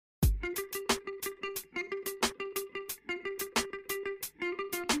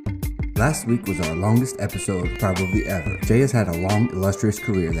Last week was our longest episode probably ever. Jay has had a long, illustrious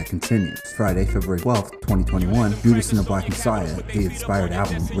career that continues. Friday, February 12th, 2021, Judas and the Black Messiah, the inspired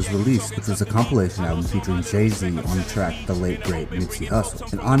album, was released, which was a compilation album featuring Jay-Z on the track The Late Great Nipsey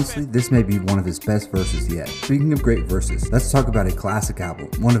Hussle. And honestly, this may be one of his best verses yet. Speaking of great verses, let's talk about a classic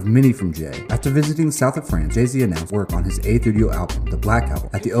album, one of many from Jay. After visiting the south of France, Jay-Z announced work on his 8th studio album, The Black Album,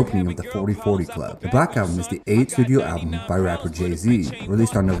 at the opening of the 40/40 Club. The Black Album is the 8th studio album by rapper Jay-Z,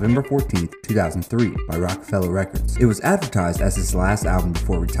 released on November 14th, 2003 by Rockefeller Records. It was advertised as his last album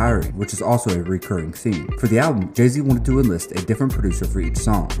before retiring, which is also a recurring theme. For the album, Jay-Z wanted to enlist a different producer for each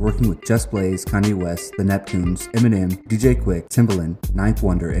song, working with Just Blaze, Kanye West, The Neptunes, Eminem, DJ Quick, Timbaland, Ninth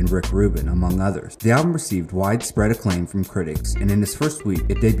Wonder, and Rick Rubin, among others. The album received widespread acclaim from critics, and in its first week,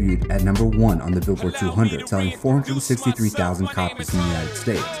 it debuted at number 1 on the Billboard 200, selling 463,000 copies in the United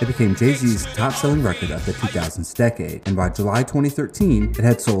States. It became Jay-Z's top-selling record of the 2000s decade, and by July 2013, it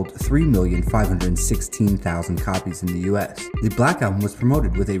had sold 3,516,000 copies in the US. The Black Album was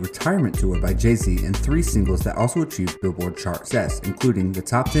promoted with a retirement tour by Jay-Z and 3 singles that also achieved Billboard chart success, including the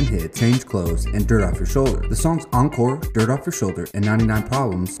top 10 hit Change Clothes and Dirt Off Your Shoulder. The songs Encore, Dirt Off Your Shoulder, and 99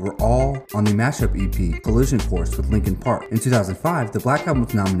 Problems were all on the mashup EP Collision Course with Linkin Park. In 2005, the Black Album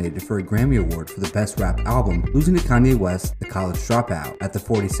was nominated for a Grammy Award for the Best Rap Album, losing to Kanye West, The College Dropout, at the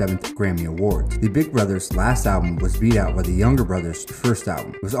 47th Grammy Awards. The Big Brothers' last album was beat out by the Younger Brothers' first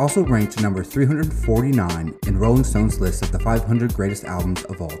album. It was also ranked number 349 in Rolling Stone's list of the 500 greatest albums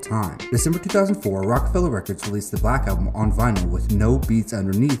of all time. December 2004, Rockefeller Records released the Black Album on vinyl with no beats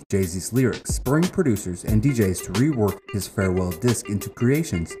underneath Jay-Z's lyrics, spurring producers and DJs to rework his farewell disc into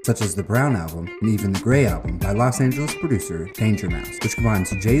creations such as the Brown Album and even the Gray Album by Los Angeles producer Danger Mouse, which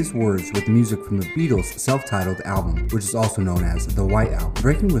combines Jay's words with music from the Beatles' self-titled album, which is also known as the White Album,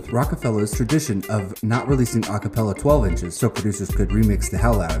 breaking with Rockefeller's tradition of not releasing a cappella 12 inches so producers could remix the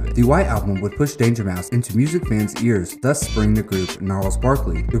hell out of it. The White Album would push Danger Mouse into music fans' ears, thus spurring the group Gnarls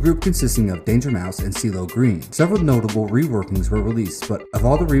Barkley, the group consisting of Danger Mouse and CeeLo Green. Several notable reworkings were released, but of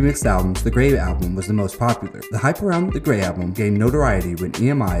all the remixed albums, the Gray Album was the most popular. The hype around the Gray Album gained notoriety when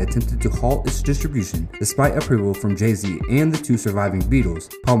EMI attempted to halt its distribution despite approval from Jay-Z and the 2 surviving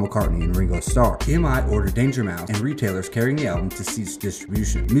Beatles, Paul McCartney and Ringo Starr. EMI ordered Danger Mouse and retailers carrying the album to cease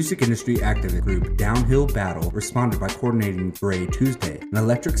distribution. Music industry activist group Downhill Battle responded by coordinating Gray Tuesday, an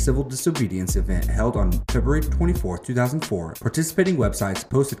electric civil disobedience event held on February 24, 2004. Participating websites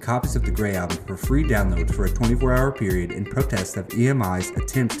posted copies of the Gray Album for free download for a 24-hour period in protest of EMI's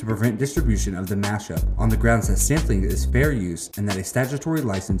attempts to prevent distribution of the mashup on the grounds that sampling is fair use and that a statutory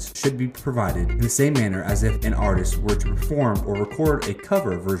license should be provided in the same manner as if an artist were to perform or record a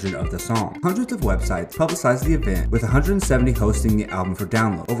cover version of the song. Hundreds of websites publicized the event, with 170 hosting the album for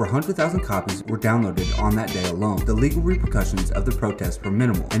download. Over 100,000 copies were downloaded on that day alone. The legal repercussions of the protest were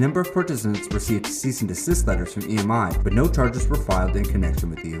minimal. A number of participants received cease and desist letters from EMI, but no charges were filed in connection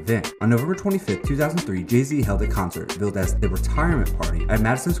with the event. On November 25, 2003, Jay-Z held a concert billed as the Retirement Party at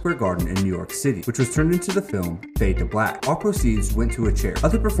Madison Square Garden in New York City, which was turned into the film Fade to Black. All proceeds went to a charity.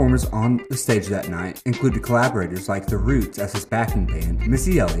 Other performers on the stage that night included collaborators like The Roots as his backing band,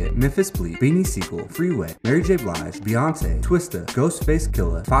 Missy Elliott, Memphis Bleak, Beanie Siegel, Freeway, Mary J. Blige, Beyonce, Twista, Ghostface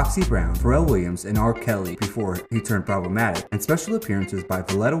Killah, Foxy Brown, Pharrell Williams, and R. Kelly before he turned problematic, and special appearances by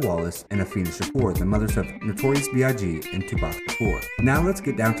Valletta Wallace and Afina Shakur, the mothers of Notorious B.I.G. and Tupac Shakur. Now let's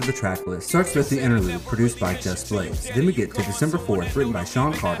get down to the track list. Starts with the interlude produced by Just Blaze. Then we get to December 4th, written by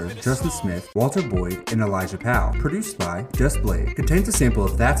Sean Carter, Justin Smith, Walter Boyd, and Elijah Powell. Produced by Just Blaze. Contains a sample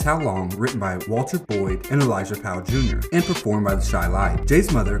of That's How Long, written by Walter Boyd and Elijah Powell Jr., and performed by the Shy Light.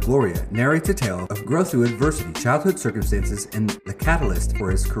 Jay's mother, Gloria, narrates a tale of growth through adversity, childhood circumstances, and the catalyst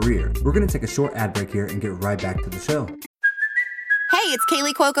for his career. We're going to take a short ad break here and get right back to the show. Hey, it's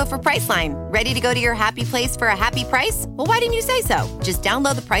Kaylee Cuoco for Priceline. Ready to go to your happy place for a happy price? Well, why didn't you say so? Just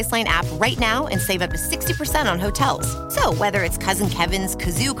download the Priceline app right now and save up to 60% on hotels. So whether it's Cousin Kevin's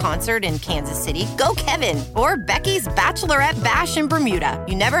Kazoo Concert in Kansas City, go Kevin, or Becky's Bachelorette Bash in Bermuda,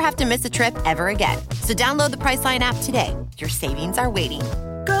 you never have to miss a trip ever again. So download the Priceline app today. Your savings are waiting.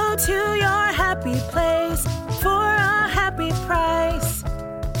 Go to your happy place for a happy price.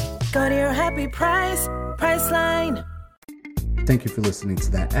 Go to your happy price, Priceline. Thank you for listening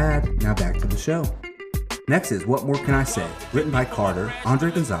to that ad. Now back to the show. Next is What More Can I Say, written by Carter, Andre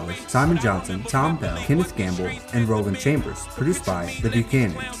Gonzalez, Simon Johnson, Tom Bell, Kenneth Gamble, and Roland Chambers, produced by The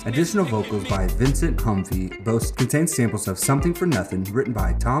Buchanans. Additional vocals by Vincent Humvee. Both contains samples of Something for Nothing, written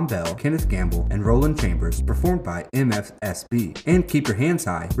by Tom Bell, Kenneth Gamble, and Roland Chambers, performed by MFSB. And Keep Your Hands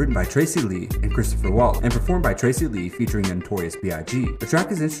High, written by Tracy Lee and Christopher Wallace, and performed by Tracy Lee featuring the Notorious B.I.G. The track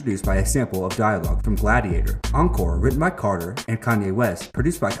is introduced by a sample of dialogue from Gladiator. Encore, written by Carter and Kanye West,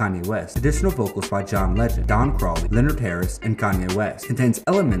 produced by Kanye West. Additional vocals by John Legend, Don Crawley, Leonard Harris, and Kanye West. Contains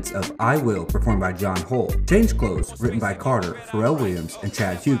elements of I Will, performed by John Holt. Change Clothes, written by Carter, Pharrell Williams, and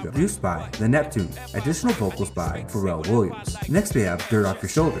Chad Hugo, produced by The Neptunes. Additional vocals by Pharrell Williams. Next we have Dirt Off Your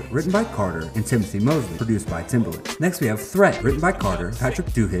Shoulder, written by Carter and Timothy Mosley, produced by Timbaland. Next we have Threat, written by Carter, Patrick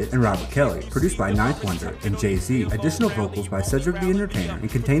Duhit, and Robert Kelly, produced by Ninth Wonder and Jay-Z. Additional vocals by Cedric the Entertainer,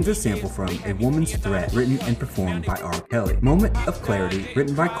 and contains a sample from A Woman's Threat, written and performed by R. Kelly. Moment of Clarity,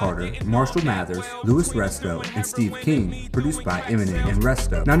 written by Carter, Marshall Mathers, Louis Resto, and Steve King, produced by Eminem and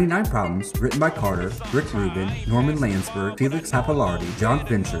Resto. 99 Problems, written by Carter, Rick Rubin, Norman Landsberg, Felix Pappalardi, John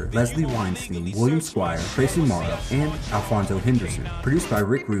Fincher, Leslie Weinstein, William Squire, Tracy Morrow, and Alfonso Henderson, produced by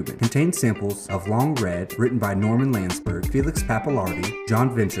Rick Rubin. Contains samples of Long Red, written by Norman Landsberg, Felix Pappalardi,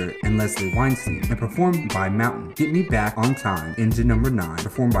 John Fincher, and Leslie Weinstein, and performed by Mountain. Get Me Back on Time, Engine Number 9,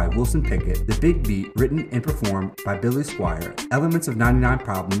 performed by Wilson Pickett. The Big Beat, written and performed by Billy Squire. Elements of 99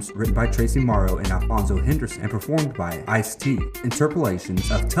 Problems, written by Tracy Morrow and Alfonso Henderson, and performed by Ice-T. Interpolations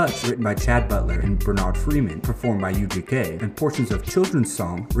of Touch, written by Chad Butler and Bernard Freeman, performed by UGK, and portions of Children's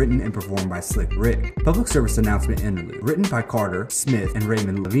Song, written and performed by Slick Rick. Public Service Announcement Interlude, written by Carter, Smith, and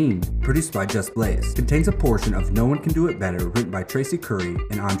Raymond Levine, produced by Just Blaze. Contains a portion of No One Can Do It Better, written by Tracy Curry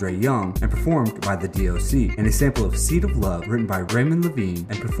and Andre Young, and performed by the DOC, and a sample of Seed of Love, written by Raymond Levine,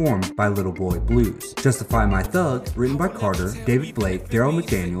 and performed by Little Boy Blues. Justify My Thug, written by Carter, David Blake, Daryl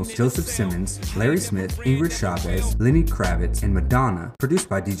McDaniels, Joseph Simmons, Larry Smith, Ingrid Chavez, Lenny Kravitz, and Madonna, produced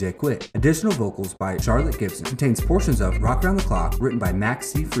by DJ Quick. Additional vocals by Charlotte Gibson. Contains portions of Rock Around the Clock, written by Max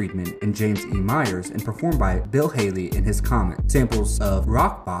C. Friedman and James E. Myers, and performed by Bill Haley in his comment. Samples of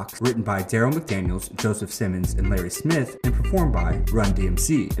Rock Box, written by Daryl McDaniels, Joseph Simmons, and Larry Smith, and performed by Run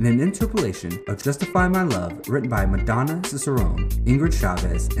DMC. And an interpolation of Justify My Love, written by Madonna Cicerone, Ingrid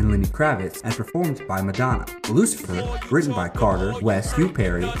Chavez, and Lenny Kravitz, and performed by Madonna. Lucifer, written by Carter, West, Hugh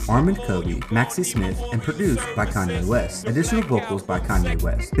Perry, Armand Cody, Maxie Smith, and produced by Kanye West. Additional vocals by Kanye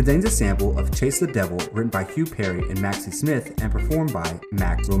West. Contains a sample of Chase the Devil, written by Hugh Perry and Maxie Smith, and performed by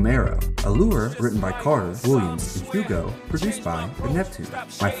Max Romero. Allure, written by Carter, Williams, and Hugo, produced by The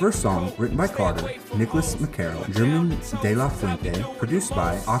Neptunes. My First Song, written by Carter, Nicholas McCarroll, German De La Fuente, produced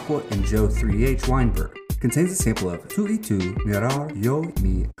by Aqua and Joe 3H Weinberg. Contains a sample of Tu y Tu, Mirar Yo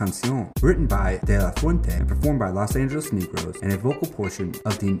Mi Canción, written by De La Fuente and performed by Los Angeles Negroes, and a vocal portion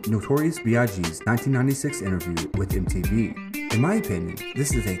of the Notorious B.I.G.'s 1996 interview with MTV. In my opinion,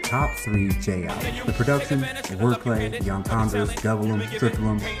 this is a top 3 J album. The production, the wordplay, the entendres, double them, triple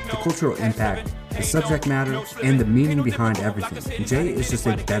them, the cultural impact, the subject matter, and the meaning behind everything. Jay is just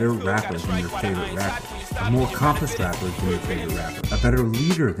a better rapper than your favorite rapper, a more accomplished rapper than your favorite rapper, a better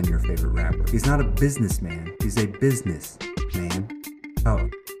leader than your favorite rapper. He's not a businessman, he's a business man. Oh,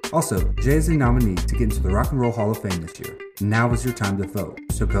 also, Jay is a nominee to get into the Rock and Roll Hall of Fame this year. Now is your time to vote,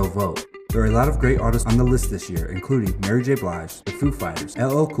 so go vote. There are a lot of great artists on the list this year, including Mary J. Blige, The Foo Fighters,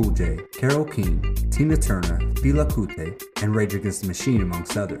 LL Cool J, Carole King, Tina Turner, Fela Kuti, and Rage Against the Machine,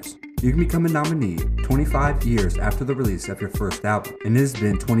 amongst others. You can become a nominee 25 years after the release of your first album, and it has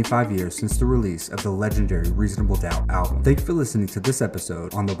been 25 years since the release of the legendary Reasonable Doubt album. Thank you for listening to this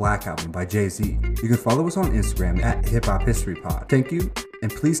episode on The Black Album by Jay-Z. You can follow us on Instagram at Hip Hop History Pod. Thank you,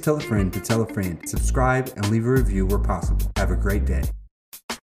 and please tell a friend to tell a friend. Subscribe and leave a review where possible. Have a great day.